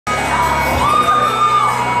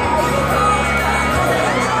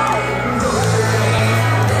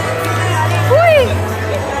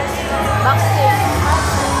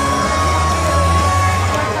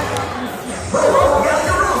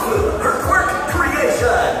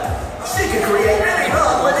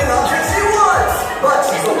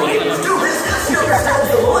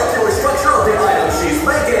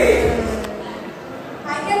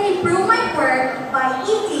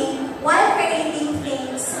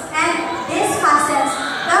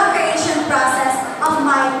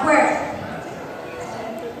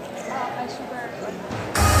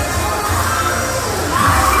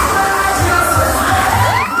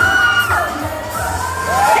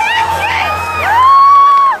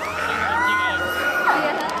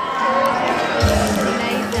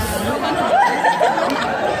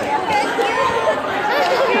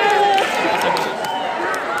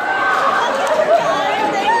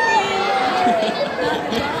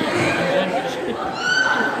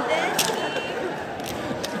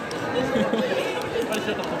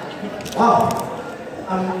Wow,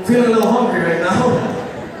 I'm feeling a little hungry right now.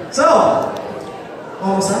 So,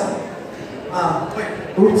 Momo-san? Wait,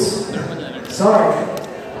 oops. Sorry.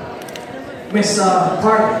 Miss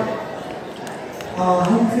Carter. How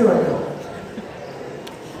do you feel right now?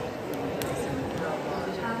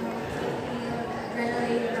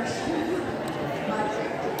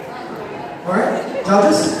 Alright,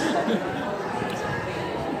 judges?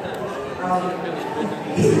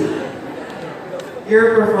 Your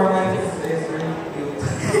performance is really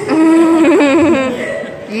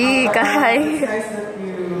cute. Guys. It's nice that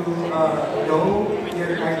you know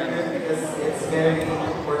your character because it's very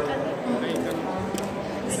important.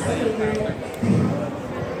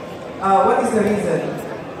 What is the reason?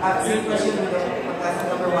 Same question with the contestant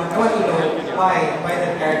number 1. I want to know why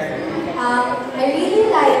that character. I really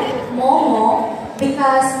like Momo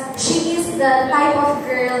because she is the type of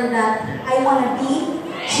girl that I want to be.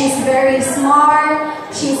 She's very smart.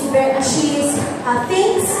 She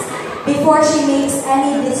thinks before she makes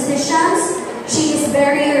any decisions. She is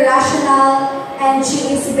very rational and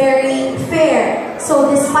she is very fair.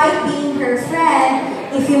 So despite being her friend,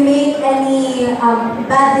 if you make any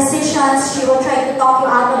bad decisions, she will try to talk you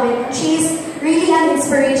out of it. She's really an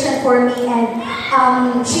inspiration for me,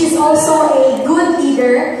 and she's also a good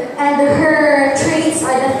leader, and her traits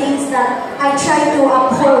are the things that I try to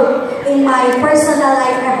uphold in my personal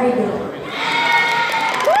life every day.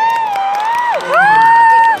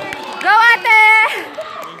 Go Ate!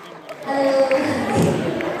 Hello.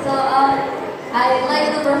 So I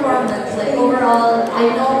like the performance. Like overall,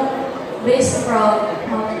 I know based from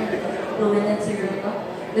how many 2 minutes ago.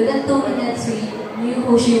 Within 2 minutes, we knew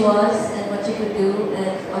who she was and what she could do,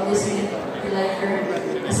 and obviously we liked her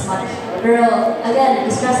as much. Pero again,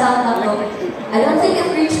 stress out ako. I don't think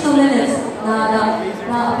it reached 2 minutes. Na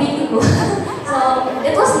ko. So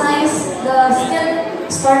it was nice. The skit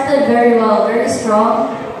started very well, very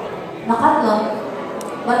strong. Nakat lang,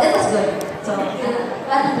 but it was good. So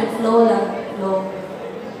kind of with flow lang, flow.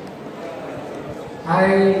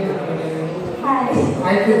 Hi.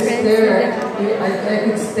 I could stare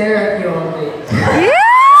at you all day.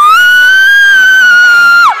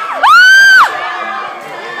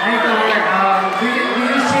 Do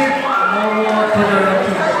you ship Momo to the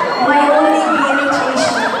rookie? My only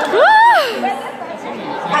irritation.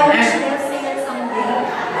 I wish they'll sing it someday.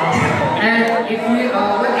 And if you,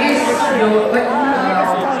 what weapon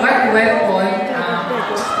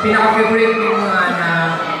pinaka-favorite mo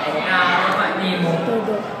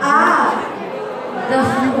The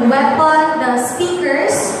weapon, the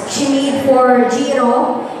speakers, she made for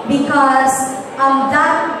Jiro because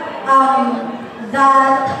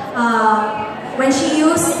when she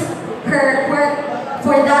used her quirk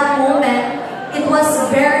for that moment, it was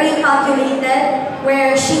very calculated,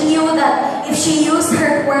 where she knew that if she used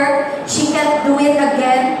her quirk, she can do it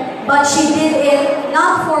again, but she did it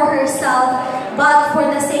not for herself, but for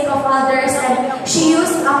the sake of others, and she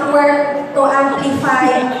used a quirk to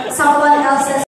amplify someone